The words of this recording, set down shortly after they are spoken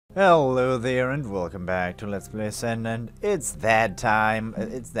Hello there and welcome back to Let's Play Ascendant. It's that time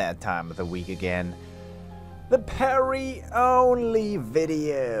of the week again. The Parry only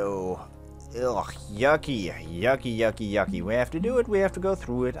video. Ugh, yucky, yucky, yucky, yucky. We have to do it, we have to go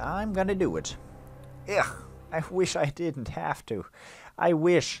through it. I'm gonna do it. Ugh, I wish I didn't have to. I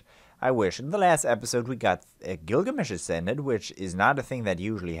wish. In the last episode we got Gilgamesh Ascended, which is not a thing that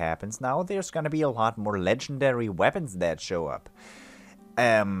usually happens. Now there's gonna be a lot more legendary weapons that show up.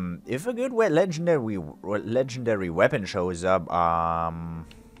 If a good legendary weapon shows up,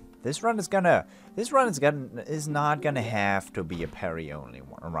 this run is not gonna have to be a parry only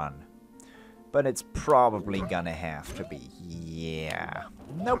run, but it's probably gonna have to be. Yeah.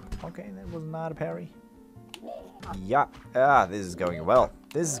 Nope. Okay, that was not a parry. Yeah. This is going well.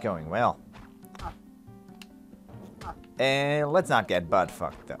 This is going well. And let's not get butt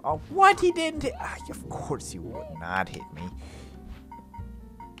fucked though. Oh, what? He didn't hit. Of course you would not hit me.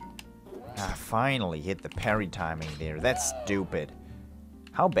 Finally hit the parry timing there. That's stupid.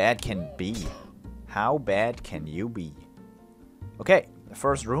 How bad can it be? How bad can you be? Okay, the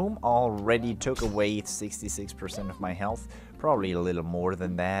first room already took away 66% of my health. Probably a little more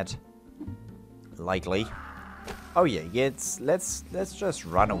than that. Likely. Oh yeah, let's just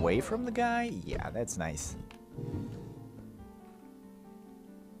run away from the guy. Yeah, that's nice.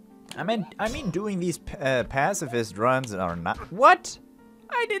 I mean doing these pacifist runs are not. What?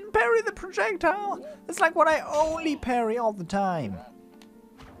 I didn't parry the projectile. It's like what I only parry all the time.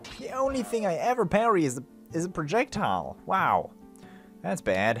 The only thing I ever parry is a projectile. Wow, that's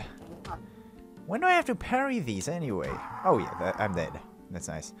bad. When do I have to parry these anyway? Oh yeah, I'm dead. That's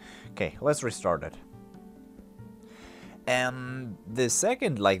nice. Okay, let's restart it. And the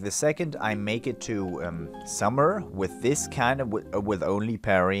second I make it to summer with this kind of with only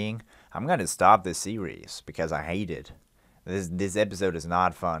parrying, I'm gonna stop this series because I hate it. This episode is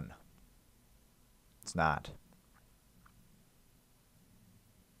not fun. It's not.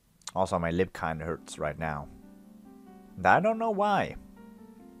 Also, my lip kind of hurts right now. And I don't know why.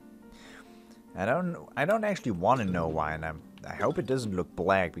 I don't actually want to know why, and I hope it doesn't look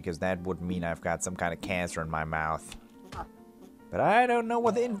black because that would mean I've got some kind of cancer in my mouth. But I don't know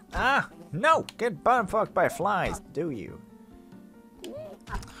what the no! Get bum fucked by flies, do you?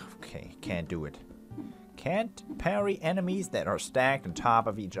 Okay, can't do it. Can't parry enemies that are stacked on top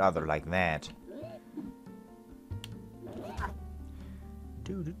of each other like that.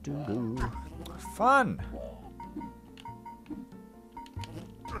 Fun!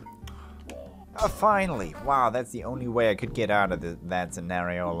 Finally! Wow, that's the only way I could get out of that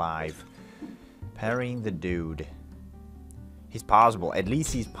scenario alive. Parrying the dude. He's possible. At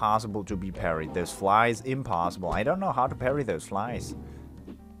least he's possible to be parried. Those flies, impossible. I don't know how to parry those flies.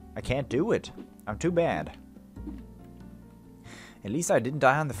 I can't do it. I'm too bad. At least I didn't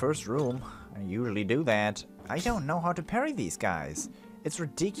die on the first room. I usually do that. I don't know how to parry these guys. It's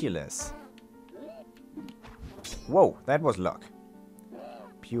ridiculous. Whoa, that was luck.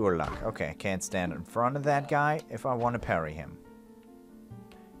 Pure luck. Okay, can't stand in front of that guy if I want to parry him.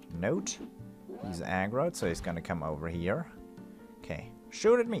 Note. He's aggroed, so he's gonna come over here. Okay.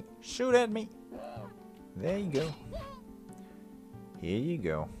 Shoot at me! Shoot at me! There you go. Here you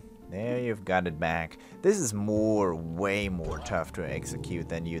go. There, you've got it back. This is way more tough to execute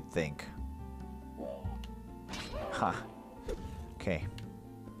than you'd think. Huh. Okay.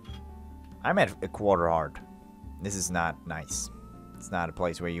 I'm at a quarter heart. This is not nice. It's not a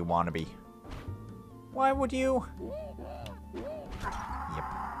place where you want to be. Why would you? Yep.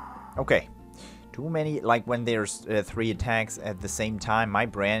 Okay. Too many, like when there's 3 attacks at the same time, my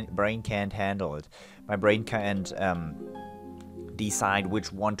brain can't handle it. My brain can't decide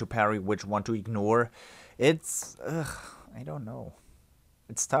which one to parry, which one to ignore. It's, I don't know.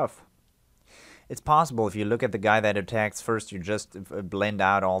 It's tough. It's possible if you look at the guy that attacks first, you just blend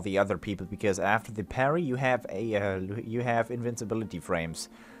out all the other people because after the parry you have invincibility frames,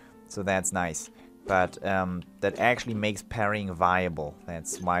 so that's nice. But that actually makes parrying viable.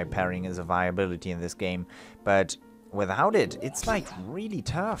 That's why parrying is a viability in this game. But without it, it's like really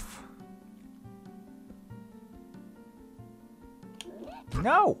tough.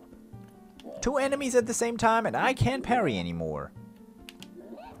 No! 2 enemies at the same time and I can't parry anymore.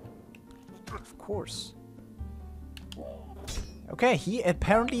 Of course. Okay, he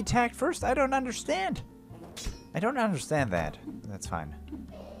apparently attacked first. I don't understand. I don't understand that. That's fine.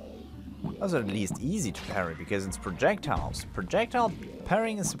 Those are at least easy to parry because it's projectiles. Projectile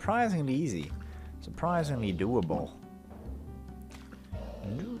parrying is surprisingly easy. Surprisingly doable.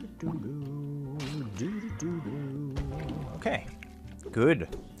 Okay. Good.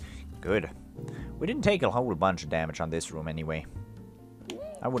 Good. We didn't take a whole bunch of damage on this room anyway.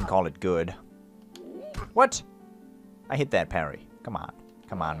 I wouldn't call it good. What? I hit that parry. Come on.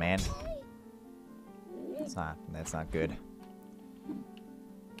 Come on, man. That's not good.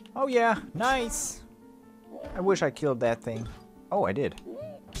 Oh yeah, nice. I wish I killed that thing. Oh, I did.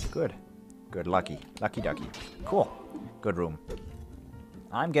 Good. Good, lucky. Lucky ducky. Cool. Good room.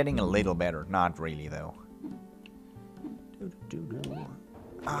 I'm getting a little better. Not really, though.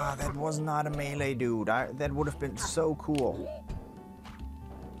 Ah, that was not a melee dude. That would have been so cool.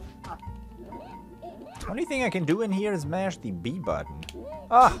 Only thing I can do in here is mash the B button.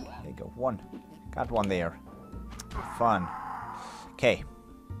 Ah, there you go. One. Got one there. Fun. Okay.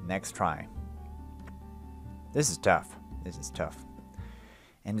 Next try. This is tough. This is tough.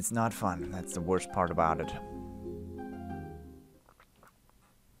 And it's not fun. That's the worst part about it.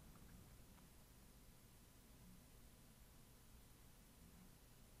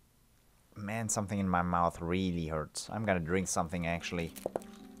 Man, something in my mouth really hurts. I'm gonna drink something, actually.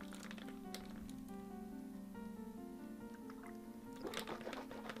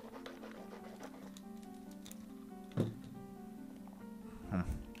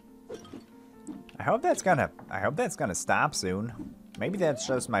 I hope that's gonna stop soon. Maybe that's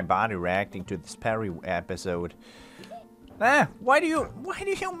just my body reacting to this Parry episode. Ah, why do you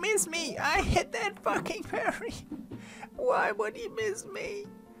miss me? I hit that fucking Parry. Why would he miss me?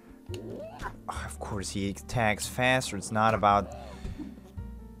 Oh, of course he attacks faster. It's not about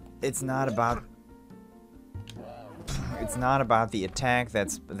the attack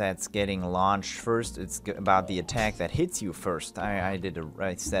that's getting launched first. It's about the attack that hits you first. I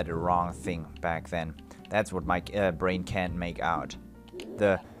said a wrong thing back then. That's what my brain can't make out.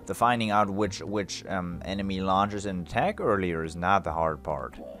 The finding out which enemy launches an attack earlier is not the hard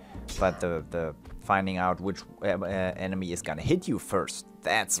part, but the finding out which enemy is gonna hit you first,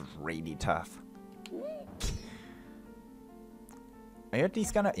 that's really tough. Are you at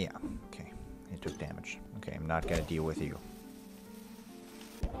least gonna? Yeah. Okay. He took damage. Okay, I'm not gonna deal with you.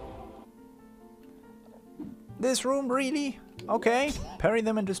 This room, really? Okay. Parry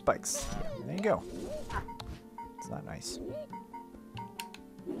them into spikes. Yeah, there you go. It's not nice.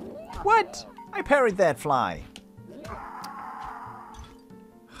 What? I parried that fly.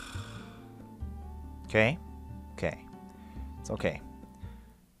 Okay. Okay. It's okay.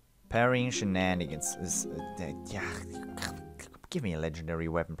 Parrying shenanigans is... yeah. Give me a legendary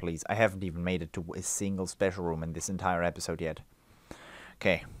weapon, please. I haven't even made it to a single special room in this entire episode yet.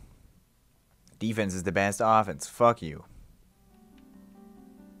 Okay. Defense is the best offense. Fuck you.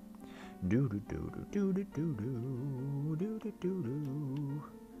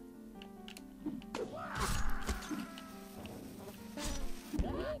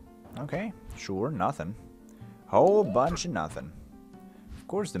 Okay, sure, nothing. Whole bunch of nothing. Of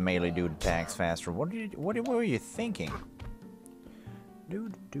course the melee dude attacks faster. What were you thinking?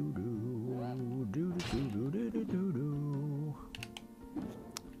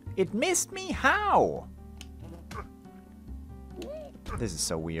 It missed me? How? This is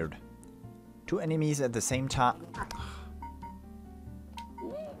so weird. Two enemies at the same time.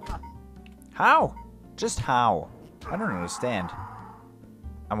 How? Just how? I don't understand.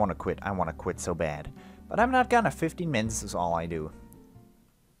 I want to quit. I want to quit so bad. But I'm not gonna. 15 minutes is all I do.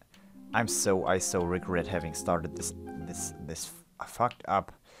 I so regret having started this fucked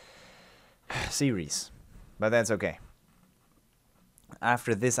up series. But that's okay.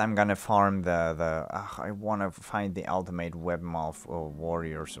 After this, I'm gonna farm I wanna find the ultimate weapon of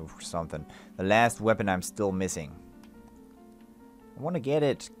warriors or something. The last weapon I'm still missing. I wanna get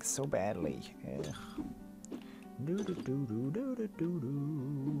it so badly.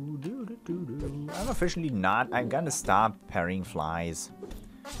 I'm officially not. I'm gonna stop parrying flies.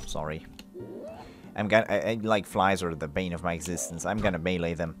 Sorry. I like flies are the bane of my existence. I'm gonna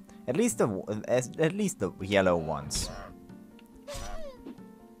melee them. At least the yellow ones.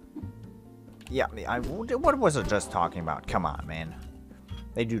 Yeah, what was I just talking about? Come on, man.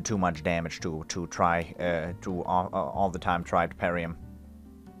 They do too much damage to try to all the time try to parry them.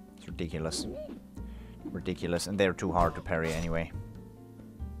 It's ridiculous. Ridiculous, and they're too hard to parry anyway.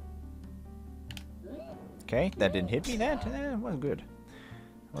 Okay, that didn't hit me. That was good.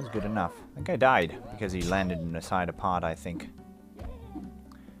 That was good enough. That guy died because he landed inside a pod, I think.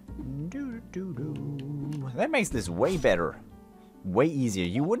 That makes this way better. Way easier.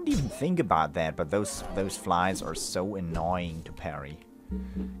 You wouldn't even think about that, but those flies are so annoying to parry.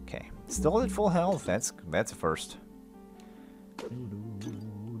 Okay, still at full health. That's a first.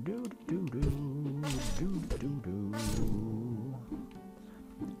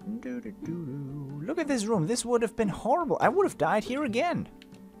 Look at this room. This would have been horrible. I would have died here again.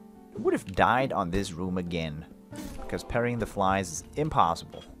 I would have died on this room again. because parrying the flies is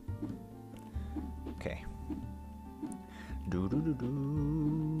impossible. Okay.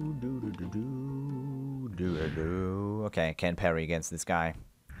 Okay, I can't parry against this guy.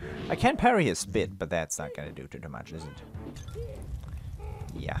 I can parry his spit, but that's not gonna do too much, is it?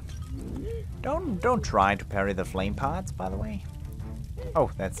 Yeah. Don't try to parry the flame pots, by the way. Oh,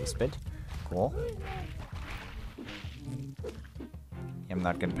 that's the spit. Cool. I'm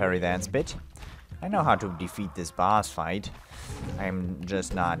not gonna parry that spit. I know how to defeat this boss fight. I'm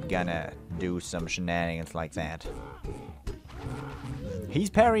just not gonna do some shenanigans like that.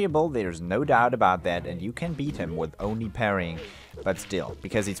 He's parryable, there's no doubt about that, and you can beat him with only parrying. But still,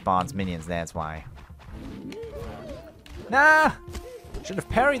 because he spawns minions, that's why. Nah! Should have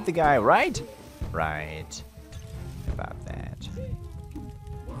parried the guy, right? Right. About that.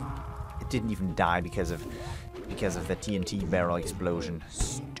 It didn't even die because of the TNT barrel explosion.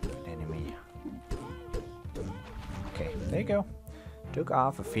 Stupid enemy. Okay, there you go. Took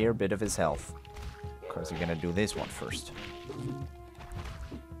off a fair bit of his health. Of course, you're gonna do this one first.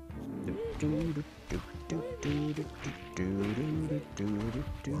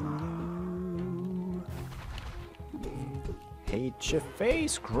 Hate your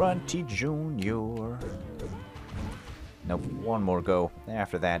face, Grunty Jr. Nope, one more go.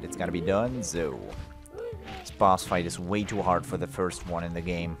 After that, it's gotta be done, so... This boss fight is way too hard for the first one in the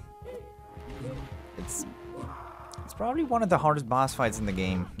game. It's probably one of the hardest boss fights in the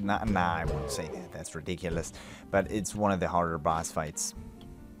game. Nah, I won't say that. That's ridiculous. But it's one of the harder boss fights.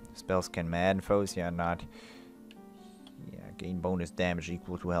 Spells can madden foes, yeah, not. Yeah, gain bonus damage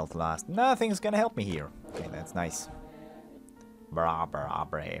equal to health lost. Nothing's gonna help me here. Okay, that's nice. Bra bra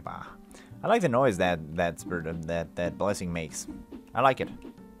bra bra. I like the noise that blessing makes. I like it.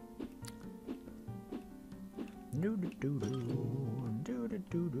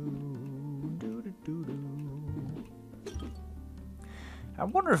 I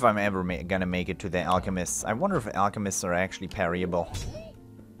wonder if I'm ever gonna make it to the alchemists. I wonder if alchemists are actually parryable.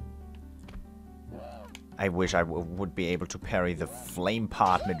 I wish I would be able to parry the flame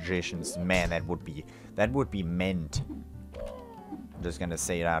pot magicians. Man, that would be meant. I'm just gonna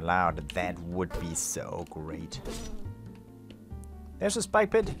say it out loud. That would be so great. There's a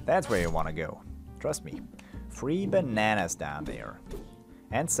spike pit. That's where you want to go. Trust me. Free bananas down there.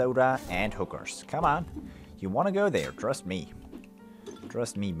 And soda and hookers. Come on. You want to go there. Trust me.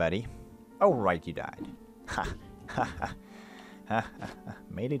 Trust me, buddy. Oh, right, you died. Ha. Ha ha. Ha ha.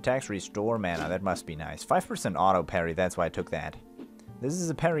 Melee attacks restore mana. That must be nice. 5% auto parry. That's why I took that. This is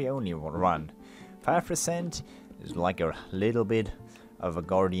a parry only run. 5% is like a little bit of a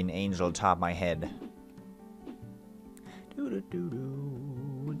guardian angel atop my head.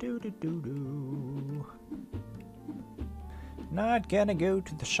 Not gonna go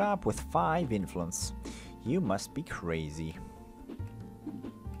to the shop with 5 influence. You must be crazy.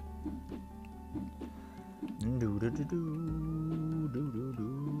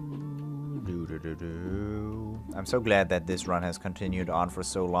 I'm so glad that this run has continued on for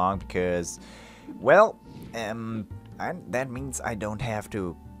so long because, well, that means I don't have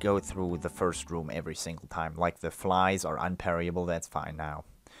to go through the first room every single time. Like the flies are unparryable, that's fine now.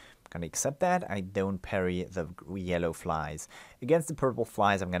 I'm gonna accept that. I don't parry the yellow flies. Against the purple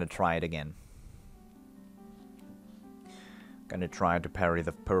flies, I'm gonna try it again. Gonna try to parry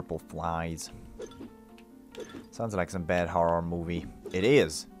the purple flies. Sounds like some bad horror movie. It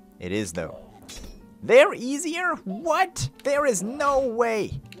is. It is, though. They're easier? What? There is no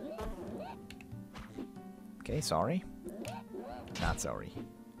way. Okay, sorry. Not sorry.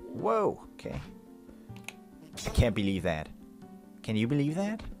 Whoa, okay. I can't believe that. Can you believe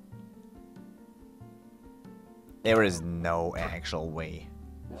that? There is no actual way.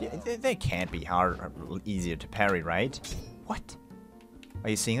 They can't be harder, easier to parry, right? What? Are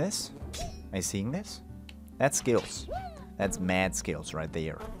you seeing this? Are you seeing this? That's skills. That's mad skills right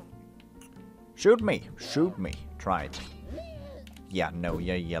there. Shoot me. Shoot me. Try it. Yeah, no,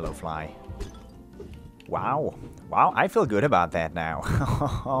 you're yellow fly. Wow. Wow, I feel good about that now.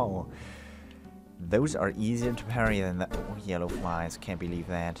 Those are easier to parry than the yellow flies. Can't believe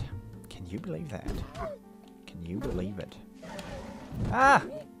that. Can you believe that? Can you believe it? Ah!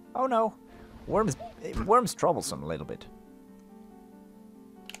 Oh no. Worm's troublesome a little bit.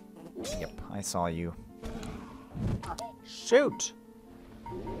 Yep, I saw you. Shoot!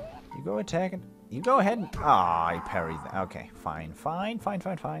 You go attacking. You go ahead and... Ah, I parried. Okay, fine.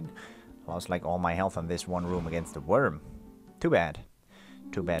 Lost like all my health on this one room against the worm. Too bad.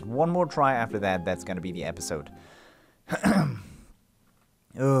 Too bad. One more try after that. That's gonna be the episode.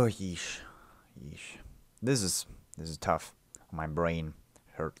 Oh, yeesh. Yeesh. This is tough. My brain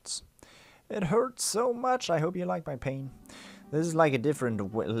hurts. It hurts so much. I hope you like my pain. This is like a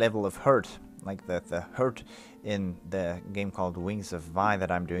different level of hurt. Like the hurt in the game called Wings of Vi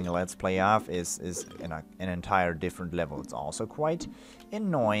that I'm doing a Let's Play of is in an entire different level. It's also quite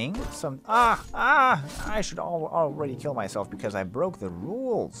annoying. I should already kill myself because I broke the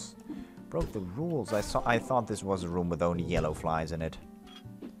rules. Broke the rules. I thought this was a room with only yellow flies in it.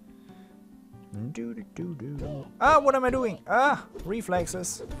 Ah, what am I doing? Ah,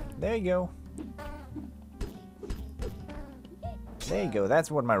 reflexes. There you go. There you go, that's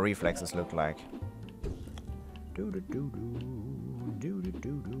what my reflexes look like.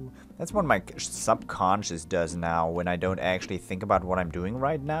 That's what my subconscious does now when I don't actually think about what I'm doing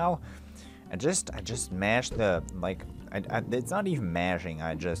right now. I just mash the, like, it's not even mashing,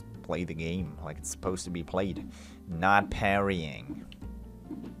 I just play the game like it's supposed to be played, not parrying.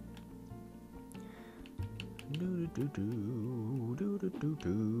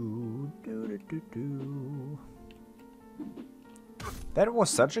 That was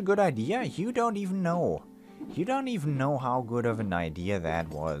such a good idea. You don't even know. You don't even know how good of an idea that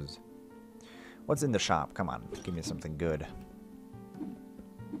was. What's in the shop? Come on, give me something good.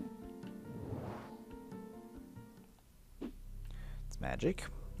 It's magic.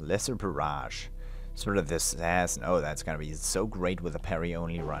 Lesser barrage. Sort of this assassin. Oh, that's gonna be so great with a parry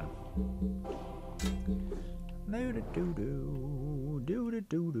only run.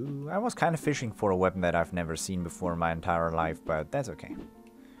 I was kind of fishing for a weapon that I've never seen before in my entire life, but that's okay.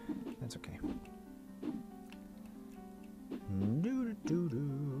 That's okay.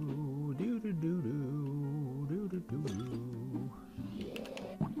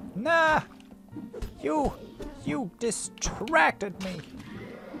 Nah! You distracted me!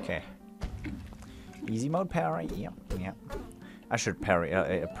 Okay. Easy mode parry, yep. I should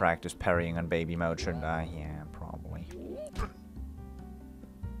practice parrying on baby mode, shouldn't I? Yeah, probably.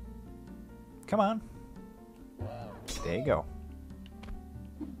 Come on. There you go.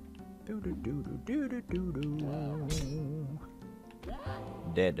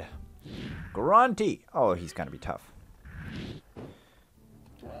 Dead. Grunty! Oh, he's gonna be tough.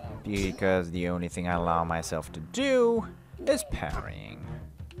 Because the only thing I allow myself to do is parrying.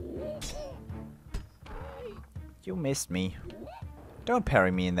 You missed me. Don't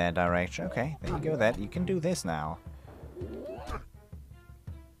parry me in that direction. Okay, there you go. You can do this now.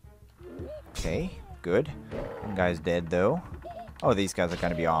 Okay, good. One guy's dead though. Oh, these guys are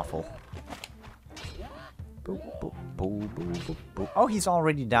gonna be awful. Boop, boop, boop, boop, boop, boop. Oh, he's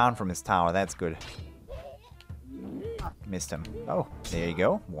already down from his tower. That's good. Missed him. Oh, there you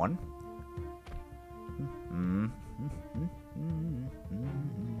go. One.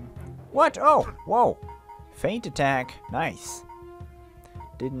 What? Oh, whoa. Feint attack. Nice.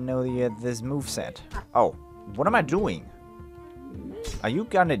 Didn't know you had this moveset. Oh, what am I doing? Are you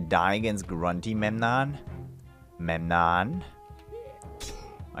gonna die against Grunty, Memnon? Memnon?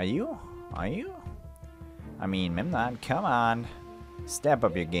 Are you? Are you? I mean, Memnon, come on. Step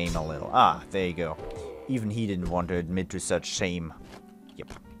up your game a little. Ah, there you go. Even he didn't want to admit to such shame.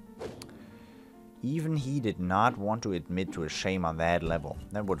 Yep. Even he did not want to admit to a shame on that level.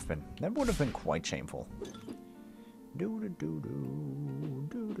 That would have been quite shameful.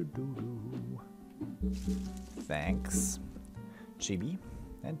 Thanks, Chibi.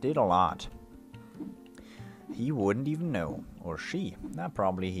 That did a lot. He wouldn't even know, or she. Not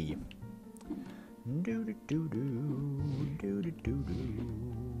probably he.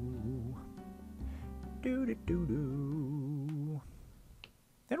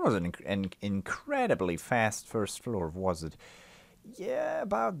 That was an incredibly fast first floor, was it? Yeah,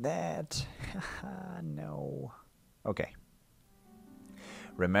 about that. No. Okay.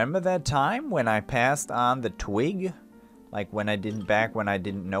 Remember that time when I passed on the twig? Like when I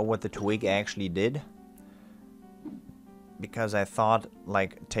didn't know what the twig actually did? Because I thought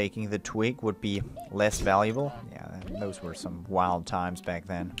like taking the twig would be less valuable. Yeah, those were some wild times back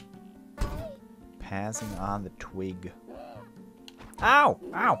then. Passing on the twig. Ow!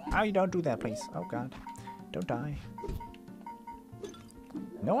 Ow! Ow, you don't do that, please. Oh god. Don't die.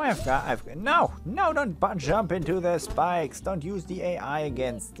 No, no! No, don't jump into the spikes. Don't use the AI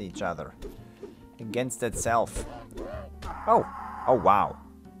against each other. Against itself. Oh! Oh, wow.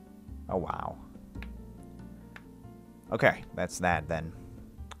 Oh, wow. Okay, that's that then.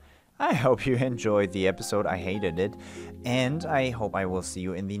 I hope you enjoyed the episode. I hated it. And I hope I will see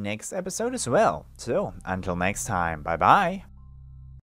you in the next episode as well. So, until next time, bye-bye.